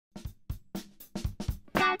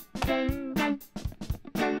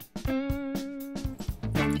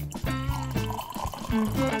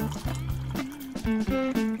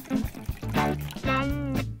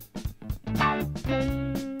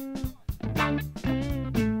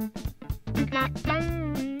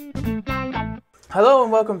Hello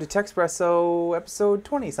and welcome to Techspresso episode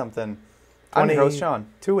 20-something. I'm your host, Sean.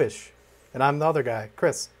 22-ish. And I'm the other guy,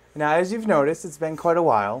 Chris. Now, as you've noticed, it's been quite a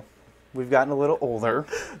while. We've gotten a little older.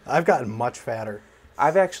 I've gotten much fatter.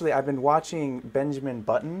 I've been watching Benjamin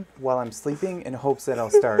Button while I'm sleeping in hopes that I'll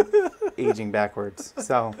start aging backwards.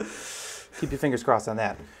 So, keep your fingers crossed on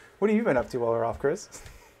that. What have you been up to while we're off, Chris?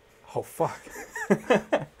 Oh, fuck.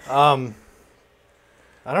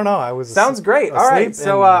 I don't know. I was Sounds great. All right.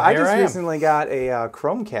 So I just recently got a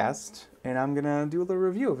Chromecast, and I'm going to do a little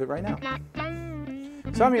review of it right now.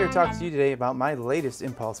 So I'm here to talk to you today about my latest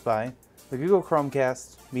impulse buy, the Google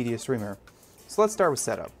Chromecast media streamer. So let's start with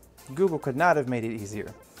setup. Google could not have made it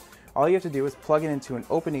easier. All you have to do is plug it into an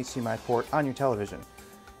open HDMI port on your television.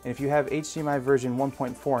 And if you have HDMI version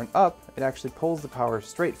 1.4 and up, it actually pulls the power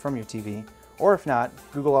straight from your TV. Or if not,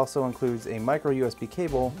 Google also includes a micro USB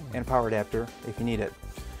cable and power adapter if you need it.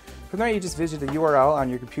 From there, you just visit the URL on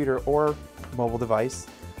your computer or mobile device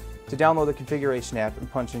to download the configuration app and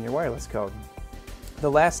punch in your wireless code. The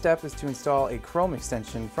last step is to install a Chrome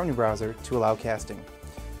extension from your browser to allow casting.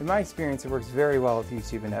 In my experience, it works very well with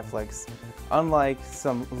YouTube and Netflix. Unlike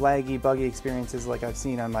some laggy, buggy experiences like I've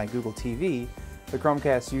seen on my Google TV, the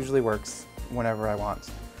Chromecast usually works whenever I want.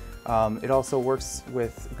 It also works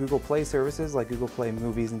with Google Play services like Google Play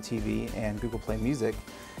Movies and TV and Google Play Music.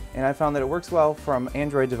 And I found that it works well from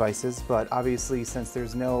Android devices, but obviously since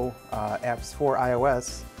there's no apps for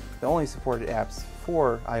iOS, the only supported apps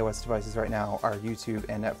for iOS devices right now are YouTube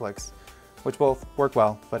and Netflix, which both work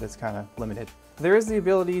well, but it's kind of limited. There is the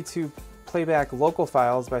ability to play back local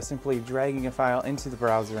files by simply dragging a file into the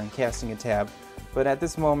browser and casting a tab, but at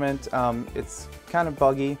this moment it's kind of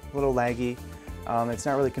buggy, a little laggy. It's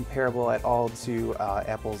not really comparable at all to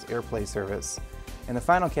Apple's AirPlay service. And the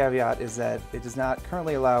final caveat is that it does not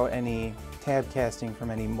currently allow any tab casting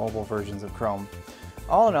from any mobile versions of Chrome.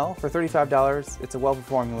 All in all, for $35, it's a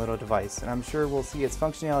well-performing little device, and I'm sure we'll see its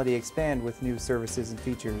functionality expand with new services and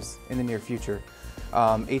features in the near future.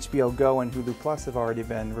 HBO Go and Hulu Plus have already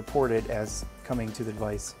been reported as coming to the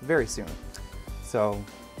device very soon. So,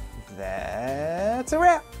 that's a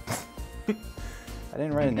wrap! I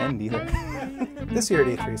didn't write an end either. This year at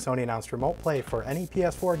E3, Sony announced Remote Play for any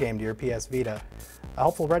PS4 game to your PS Vita. A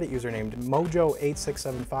helpful Reddit user named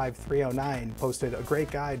Mojo8675309 posted a great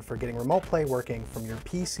guide for getting Remote Play working from your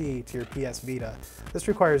PC to your PS Vita. This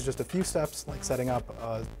requires just a few steps like setting up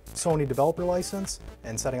a Sony developer license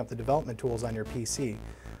and setting up the development tools on your PC.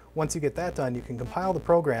 Once you get that done, you can compile the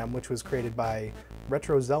program, which was created by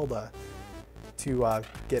Retro Zelda, to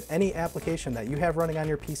get any application that you have running on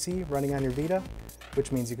your PC running on your Vita,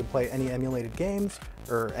 which means you can play any emulated games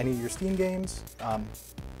or any of your Steam games.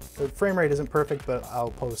 The frame rate isn't perfect, but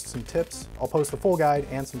I'll post some tips. I'll post the full guide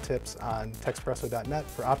and some tips on Techspresso.net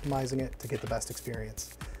for optimizing it to get the best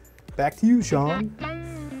experience. Back to you, Sean.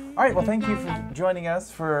 All right, well, thank you for joining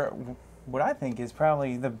us for what I think is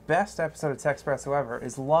probably the best episode of Techspresso ever,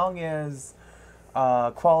 as long as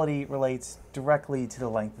quality relates directly to the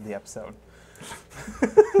length of the episode.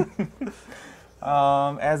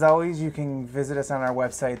 As always, you can visit us on our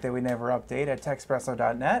website that we never update at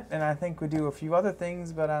techspresso.net, and I think we do a few other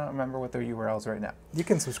things, but I don't remember what their URLs right now. You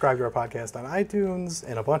can subscribe to our podcast on iTunes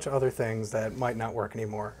and a bunch of other things that might not work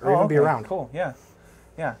anymore or even be around. Cool, yeah.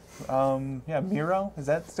 Yeah. Miro, is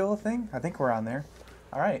that still a thing? I think we're on there.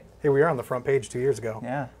 All right. Hey, we were on the front page 2 years ago.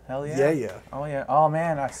 Yeah, hell yeah. Yeah, yeah. Oh, yeah. Oh,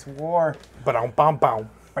 man, I swore. Ba-dum-bum-bum.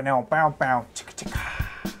 Ba-dum-bum-bum. Chicka-chicka.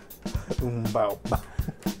 Bow.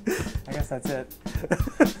 I guess that's it.